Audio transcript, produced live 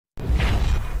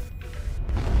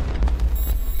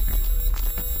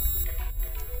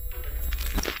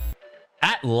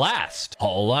At last,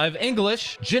 Hololive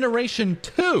English Generation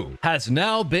 2 has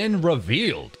now been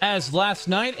revealed, as last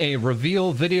night a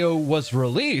reveal video was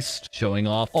released showing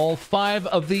off all 5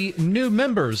 of the new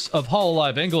members of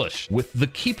Hololive English, with the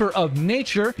Keeper of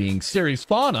Nature being Ceres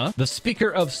Fauna, the Speaker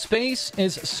of Space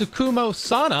is Tsukumo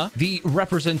Sana, the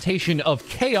Representation of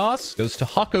Chaos goes to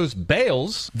Hakos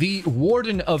Baelz, the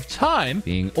Warden of Time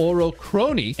being Ouro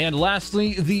Kronii, and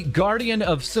lastly, the Guardian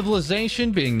of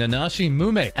Civilization being Nanashi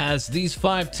Mumei, as these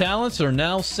 5 talents are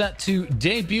now set to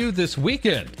debut this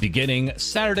weekend, beginning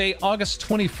Saturday, August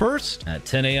 21st at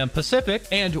 10 a.m. Pacific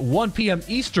and 1 p.m.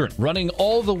 Eastern, running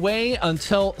all the way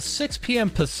until 6 p.m.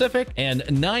 Pacific and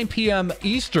 9 p.m.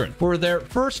 Eastern for their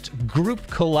first group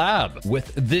collab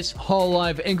with this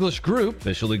Hololive English Group,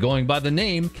 officially going by the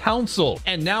name Council.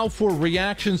 And now for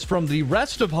reactions from the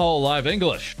rest of Hololive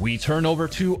English, we turn over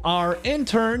to our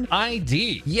intern,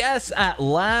 ID. Yes, at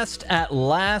last,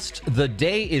 the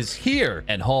day is here,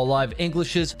 and Hololive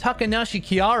English's Takanashi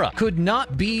Kiara could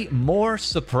not be more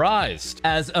surprised,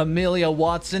 as Amelia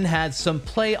Watson had some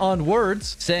play on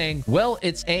words, saying, well,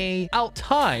 it's out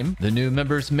time. The new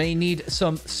members may need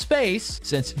some space,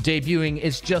 since debuting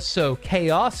is just so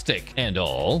chaotic and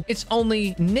all. It's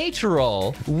only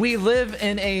natural. We live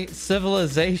in a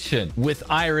civilization, with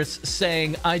Iris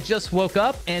saying, I just woke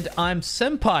up and I'm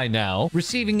senpai now,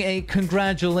 receiving a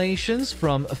congratulations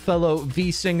from fellow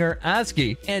V-singer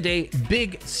Azuki, and a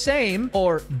big same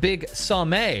or big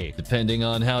same, depending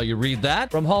on how you read that,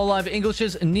 from Hololive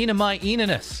English's Nina Mai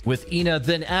Inanis, with Ina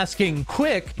then asking,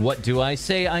 quick, what do I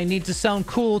say I need to sound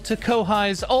cool to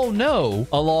Kohai's oh no,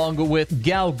 along with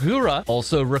Galgura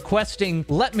also requesting,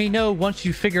 let me know once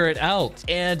you figure it out.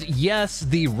 And yes,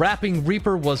 the rapping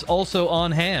Reaper was also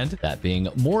on hand, that being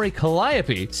Mori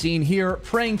Calliope, seen here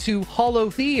praying to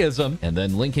holotheism and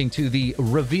then linking to the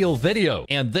reveal video,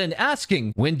 and then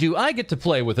asking, when do I get to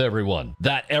play with everyone?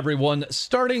 That everyone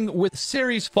starting with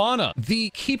Ceres Fauna, the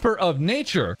Keeper of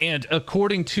Nature, and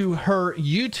according to her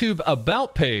YouTube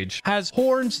about page, has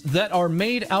horns that are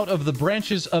made out of the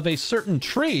branches of a certain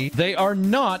tree. They are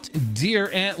not deer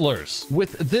antlers,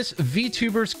 with this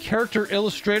VTuber's character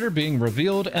illustrator being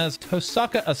revealed as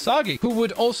Tosaka Asagi, who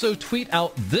would also tweet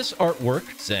out this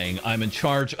artwork, saying, I'm in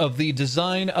charge of the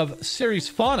design of Ceres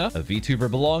Fauna, a VTuber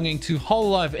belonging to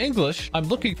Hololive English. I'm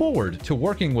looking forward to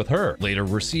working with her. Later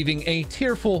receiving a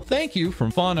tearful thank you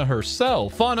from Fauna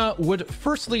herself, Fauna would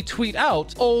firstly tweet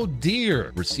out, oh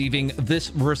dear, receiving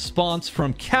this response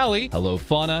from Callie, hello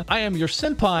Fauna, I am your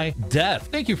senpai, Death.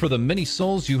 Thank you for the many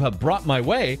souls you have brought my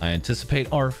way. I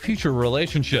anticipate our future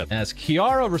relationship. As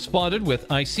Kiara responded with,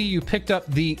 I see you picked up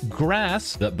the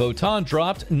grass that Botan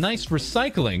dropped, nice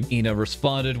recycling. Ina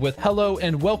responded with, hello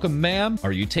and welcome ma'am,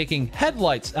 are you taking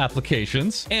headlights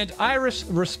applications? And Iris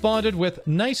responded with,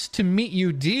 nice to meet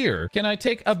you dear, can I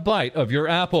take a bite of your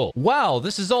apple? Wow,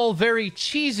 this is all very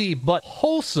cheesy but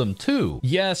wholesome too.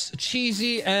 Yes,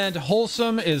 cheesy and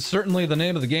wholesome is certainly the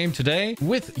name of the game today,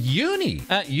 with Uni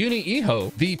at Uni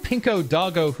Iho, the pinko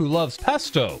doggo who loves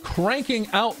pesto, cranking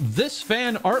out this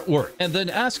fan artwork and then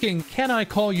asking, can I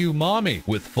call you mommy?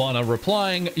 With Fauna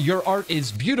replying, your art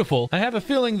is beautiful. I have a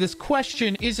feeling this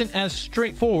question isn't as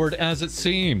straightforward as it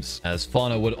seems. As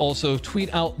Fauna would also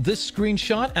tweet out this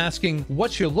screenshot asking,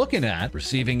 what you looking at?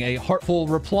 Receiving a heartful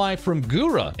reply from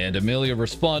Gura, and Amelia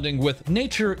responding with,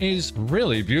 nature is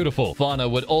really beautiful. Fauna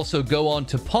would also go on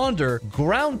to ponder,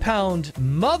 ground pound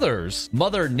mothers,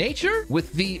 Mother Nature?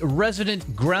 With the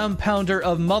resident ground pounder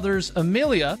of mothers,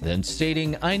 Amelia, then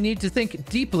stating, I need to think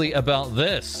deeply about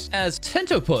this. As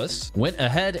Tentopus went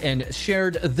ahead and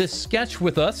shared this sketch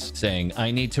with us, saying,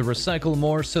 I need to recycle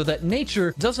more so that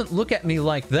nature doesn't look at me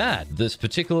like that. This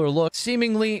particular look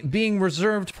seemingly being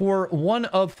reserved for one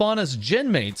of Fauna's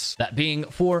gen mates, that being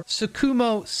for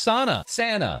Tsukumo Sana.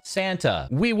 Santa.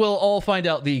 We will all find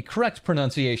out the correct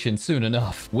pronunciation soon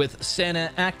enough. With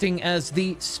Sana acting as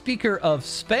the Speaker of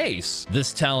Space,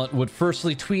 this talent would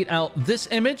firstly tweet out this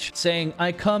image, saying,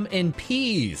 I come in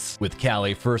peas. With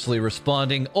Callie firstly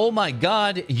responding, oh my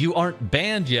god, you aren't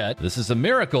banned yet. This is a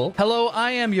miracle. Hello,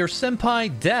 I am your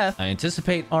senpai, Death. I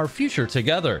anticipate our future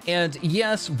together. And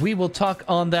yes, we will talk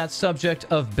on that subject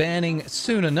of banning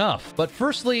soon enough. But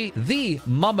firstly, the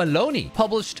Mamaloni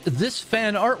published this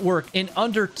fan artwork in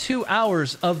under 2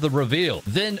 hours of the reveal.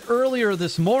 Then earlier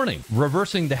this morning,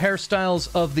 reversing the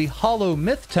hairstyles of the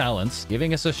HoloMyth talents,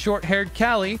 giving us a short-haired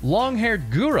Callie, long-haired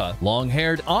Gura,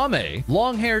 long-haired Ame,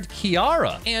 long-haired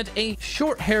Kiara, and a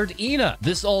short-haired Ina.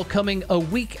 This all coming a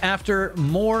week after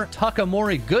more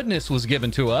Takamori goodness was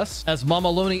given to us, as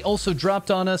Mamaloni also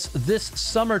dropped on us this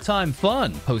summertime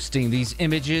fun, posting these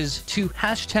images to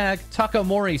hashtag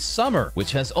Takamori Summer,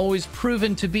 which has always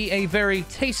proven to be a very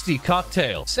tasty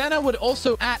cocktail. Sana would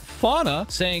also at Fauna,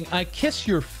 saying, I kiss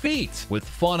your feet, with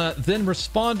Fauna then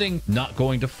responding, not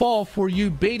going to fall for you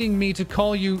baiting me to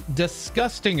call you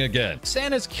disgusting again.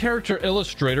 Sana's character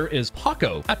illustrator is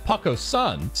Paco, at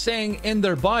Paco-san, saying in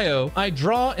their bio, I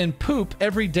draw and poop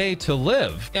every day to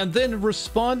live, and then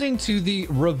responding to the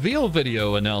reveal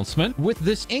video announcement with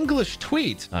this English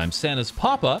tweet, I'm Sana's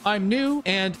papa, I'm new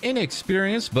and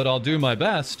inexperienced, but I'll do my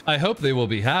best. I hope they will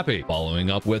be happy. Following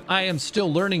up with, I am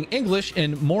still learning English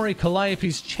in Mori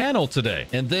Calliope's channel today,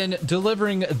 and then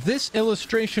delivering this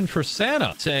illustration for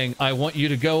Sana, saying, I want you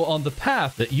to go on the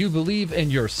path that you believe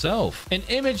in yourself. An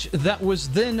image that was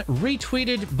then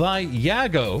retweeted by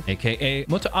Yago, aka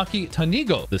Motoaki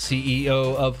Tanigo, the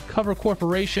CEO of Cover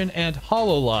Corporation and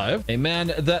Hololive, a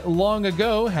man that long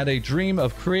ago had a dream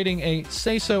of creating a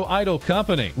say-so idol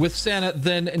company, with Sana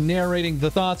then narrating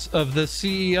the thoughts of the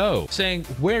CEO, saying,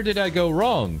 where did I go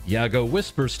wrong? Yago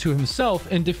whispers to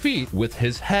himself in defeat with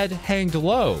his head hanged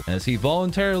low as he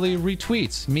voluntarily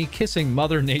retweets me kissing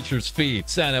Mother Nature's feet.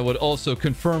 Sana would also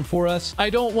confirm for us, I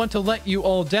don't want to let you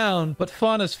all down, but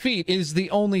Fauna's feet is the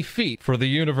only feet for the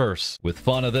universe, with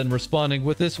Fauna then responding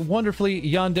with this wonderfully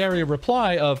yandere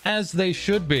reply of as they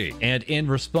should be. And in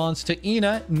response to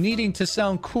Ina needing to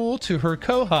sound cool to her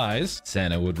kohais,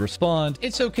 Sana would respond,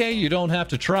 it's okay, you don't have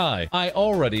to try, I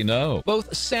already know.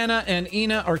 Both Sana and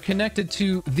Ina are connected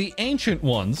to the Ancient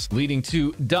Ones, leading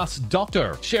to Das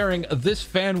Doctor sharing this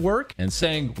fan work and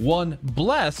saying one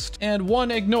blessed and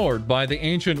one ignored by the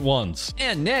Ancient Ones.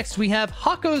 And next we have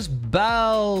Hakos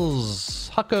Baelz.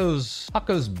 Hakos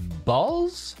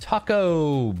Baelz?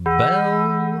 Taco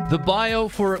Bell? The bio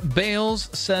for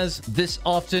Baelz says this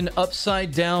often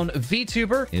upside down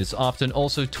VTuber is often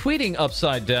also tweeting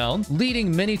upside down,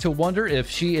 leading many to wonder if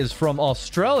she is from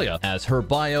Australia, as her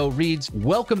bio reads,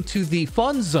 welcome to the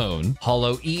fun zone,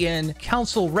 HoloEN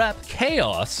Council Rep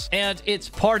Chaos, and it's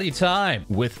party time,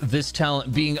 with this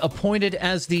talent being appointed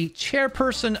as the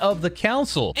chairperson of the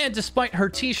council. And despite her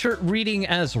t-shirt reading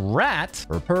as rat,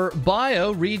 her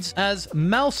bio reads as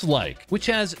mouse-like, which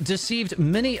has deceived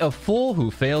many a fool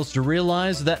who fails to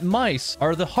realize that mice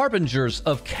are the harbingers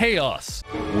of chaos.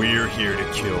 We're here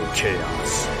to kill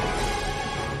chaos.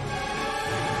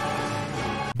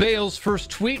 Bael's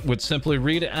first tweet would simply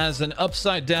read as an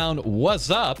upside down "what's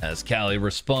up," as Callie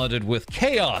responded with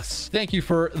chaos. Thank you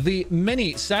for the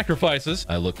many sacrifices.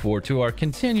 I look forward to our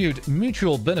continued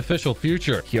mutual beneficial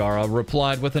future. Kiara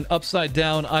replied with an upside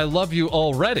down I love you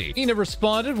already. Ina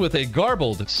responded with a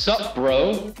garbled sup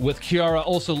bro, with Kiara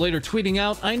also later tweeting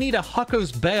out I need a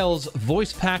Hakos Baelz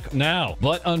voice pack now.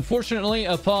 But unfortunately,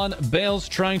 upon Baelz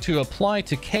trying to apply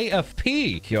to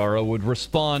KFP, Kiara would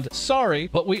respond, sorry,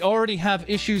 but we already have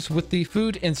issues with the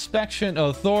food inspection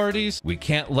authorities. We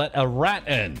can't let a rat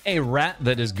in. A rat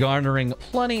that is garnering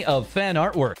plenty of fan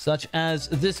artwork, such as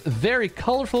this very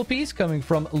colorful piece coming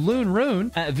from Loon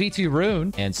Rune at VT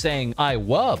Rune and saying I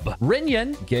wub.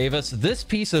 Rinyan gave us this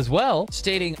piece as well,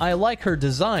 stating I like her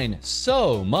design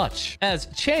so much, as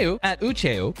Cheu at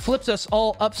Ucheu flips us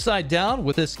all upside down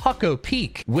with this Hako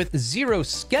peak with zero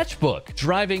sketchbook,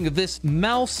 driving this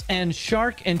mouse and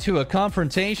shark into a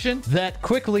confrontation that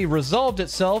quickly resolved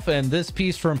itself, and this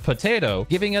piece from Potato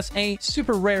giving us a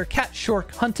super rare cat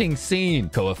shark hunting scene.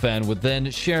 Koafan would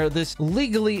then share this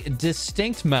legally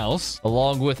distinct mouse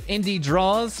along with Indie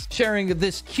Draws sharing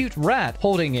this cute rat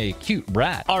holding a cute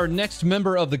rat. Our next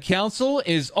member of the council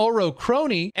is Ouro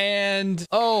Kronii, and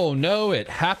oh no, it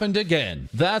happened again.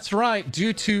 That's right,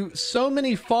 due to so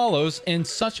many follows in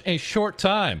such a short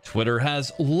time, Twitter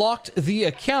has locked the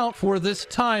account for this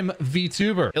time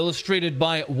VTuber. Illustrated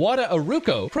by Wada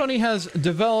Aruko, Kronii has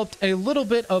developed a little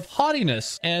bit of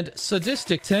haughtiness and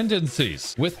sadistic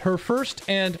tendencies, with her first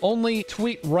and only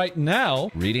tweet right now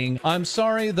reading, I'm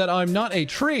sorry that I'm not a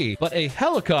tree, but a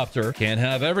helicopter can't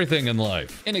have everything in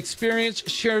life. An experience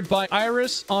shared by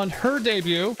Iris on her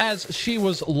debut, as she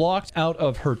was locked out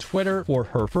of her Twitter for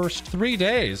her first 3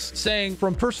 days, saying,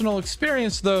 from personal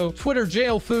experience though, Twitter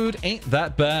jail food ain't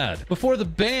that bad. Before the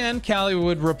ban, Callie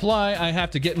would reply, I have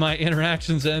to get my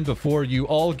interactions in before you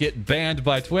all get banned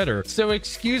by Twitter, so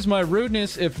excuse my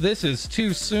rudeness if this is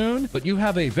too soon, but you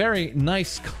have a very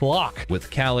nice clock,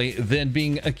 with Callie then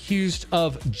being accused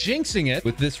of jinxing it,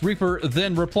 with this Reaper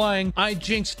then replying, I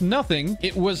jinxed nothing,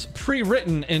 it was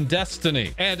pre-written in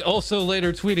Destiny, and also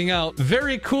later tweeting out,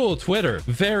 very cool Twitter,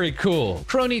 very cool.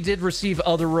 Kronii did receive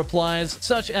other replies,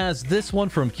 such as this one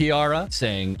from Kiara,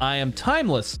 saying, I am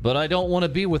timeless, but I don't want to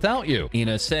be without you.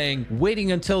 Ina saying,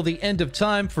 waiting until the end of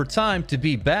time for time to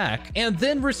be back, and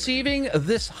then receiving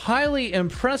this highly really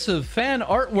impressive fan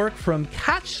artwork from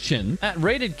Katchin at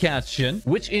Rated Katchin,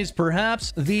 which is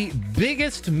perhaps the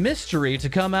biggest mystery to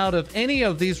come out of any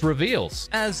of these reveals,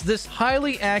 as this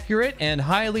highly accurate and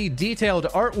highly detailed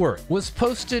artwork was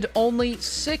posted only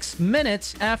 6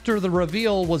 minutes after the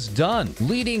reveal was done,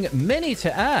 leading many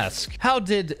to ask, how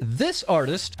did this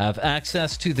artist have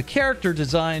access to the character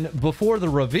design before the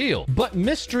reveal? But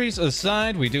mysteries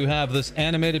aside, we do have this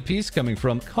animated piece coming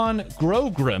from Con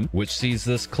Grogrim, which sees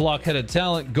this clock-headed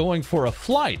talent going for a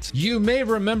flight. You may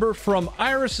remember from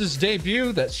Iris's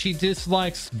debut that she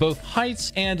dislikes both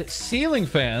heights and ceiling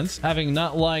fans, having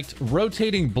not liked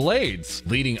rotating blades,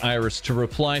 leading Iris to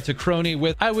reply to Kronii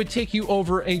with, "I would take you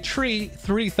over a tree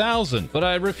 3,000, but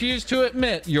I refuse to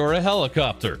admit you're a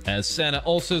helicopter." As Sana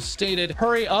also stated,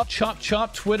 "Hurry up, chop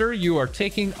chop Twitter, you are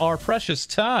taking our precious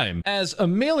time." As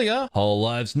Amelia,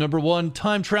 Hololive's #1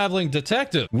 time-traveling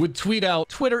detective, would tweet out,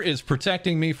 "Twitter is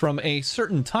protecting me from a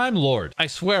certain Time Lord. I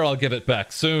swear I'll give it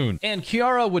back soon." And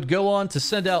Kiara would go on to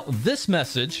send out this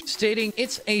message stating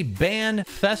it's a ban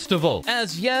festival.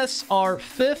 As yes, our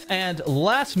 5th and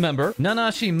last member,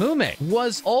 Nanashi Mumei,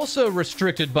 was also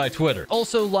restricted by Twitter.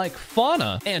 Also, like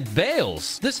Fauna and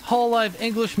Baelz, this Hololive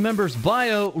English member's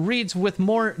bio reads with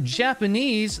more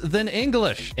Japanese than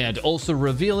English, and also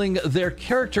revealing their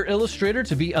character illustrator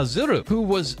to be Azuru, who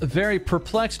was very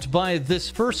perplexed by this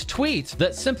first tweet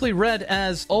that simply read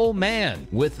as, "Oh man,"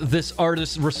 with this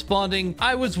artist responding,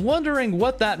 "I was wondering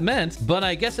what that meant, but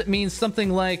I guess it means something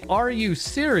like, are you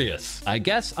serious? I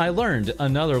guess I learned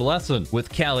another lesson."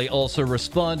 With Callie also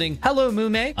responding, "Hello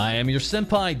Mumei, I am your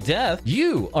senpai Death.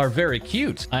 You are very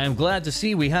cute. I am glad to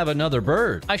see we have another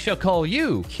bird. I shall call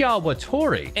you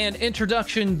Kyawatori." An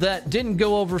introduction that didn't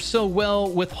go over so well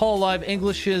with Hololive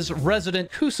English's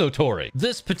resident Kusotori.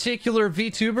 This particular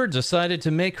VTuber decided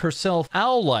to make herself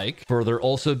owl-like, further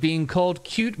also being called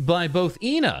cute by both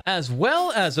Ina as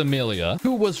well as Amelia,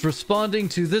 who was responding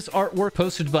to this artwork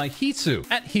posted by Hitsu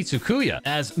at Hitsukuya,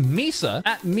 as Misa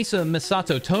at Misa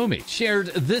Misamisatotomi shared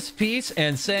this piece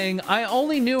and saying, "I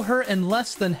only knew her in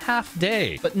less than half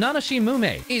day, but Nanashi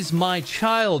Mumei is my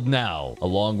child now,"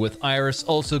 along with Iris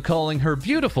also calling her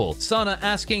beautiful, Sana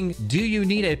asking, "Do you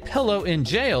need a pillow in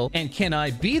jail, and can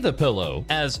I be the pillow?"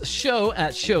 As Sho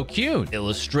at Shokyun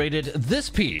illustrated this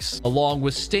piece, along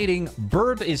with stating,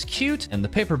 "Burb is cute and the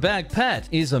paper bag pet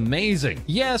is amazing."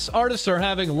 Yes, artists are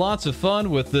having lots of fun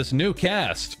with this new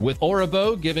cast, with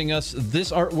Orobo giving us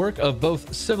this artwork of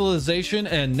both civilization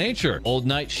and nature, Old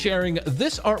Knight sharing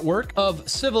this artwork of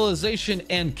civilization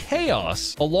and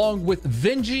chaos, along with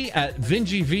Vinji at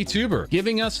Vinji VTuber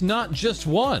giving us not just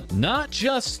one, not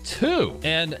just two,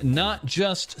 and not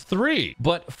just three,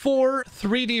 but 4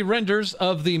 3D renders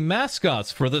of the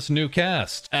mascots for this new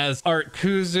cast. As Art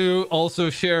Kuzu also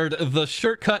shared the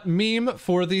shortcut meme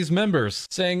for these members,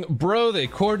 saying, "Bro, they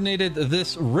coordinated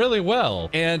this really well,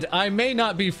 and I may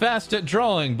not be fast at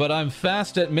drawing, but I'm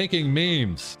fast at making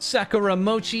memes." Sakura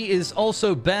Mochi is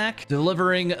also back,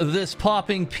 delivering this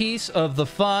popping piece of the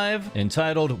 5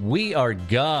 entitled "We Are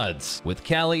Gods," with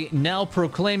Callie now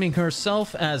proclaiming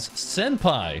herself as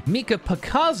Senpai. Mika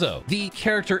Picasso, the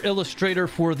character illustrator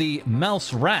for the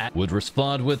Mouse Rat, would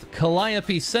respond with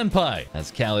 "Calliope Senpai,"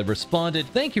 as Callie responded,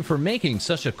 "Thank you for making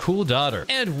such a cool daughter."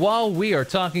 And while we are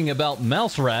talking about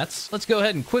mouse rats, let's go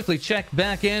ahead and quickly check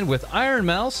back in with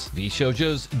ironmouse,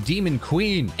 VShojo's Demon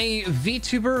Queen, a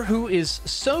VTuber who is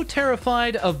so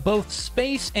terrified of both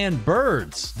space and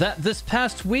birds that this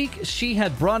past week she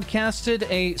had broadcasted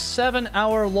a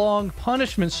 7-hour-long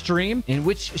punishment stream in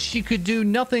which she could do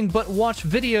nothing but watch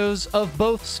videos of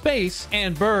both space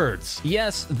and birds.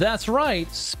 Yes, that's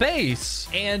right, space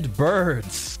and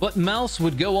birds. But Mouse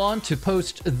would go on to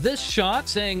post this shot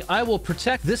saying, "I will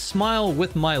protect this smile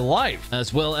with my life,"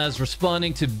 as well as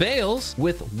responding to Baelz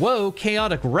with, "Whoa,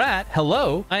 chaotic rat,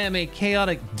 hello, I am a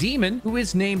chaotic demon who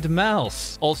is named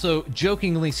Mouse." Also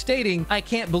jokingly stating, "I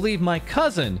can't believe my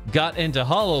cousin got into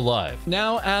Hololive."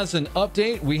 Now, as an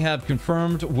update, we have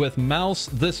confirmed with Mouse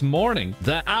this morning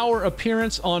that our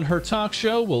appearance on her talk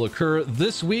show will occur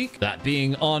this week, that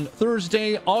being on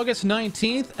Thursday, August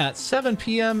 19th at 7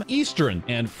 p.m. Eastern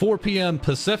and 4 p.m.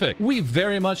 Pacific. We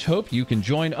very much hope you can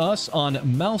join us on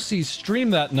Mousie's stream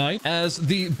that night, as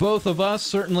the both of us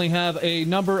certainly have a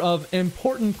number of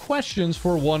important questions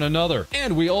for one another.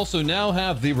 And we also now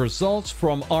have the results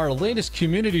from our latest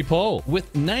community poll,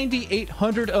 with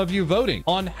 9,800 of you voting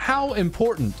on how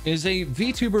important is a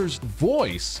VTuber's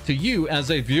voice to you as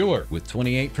a viewer, with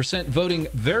 28% voting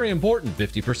very important,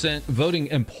 50% voting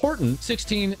important,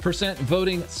 16%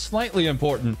 voting slightly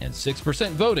important, and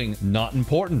 6% voting not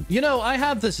important. You know, I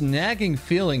have this nagging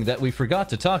feeling that we forgot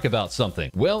to talk about something.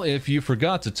 Well, if you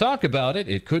forgot to talk about about it,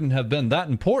 it couldn't have been that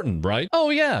important, right? Oh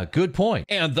yeah, good point.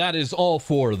 And that is all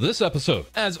for this episode.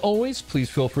 As always, please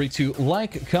feel free to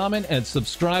like, comment, and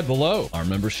subscribe below. Our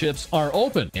memberships are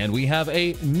open, and we have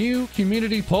a new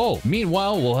community poll.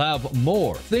 Meanwhile, we'll have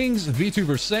more Things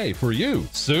VTubers Say for you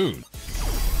soon.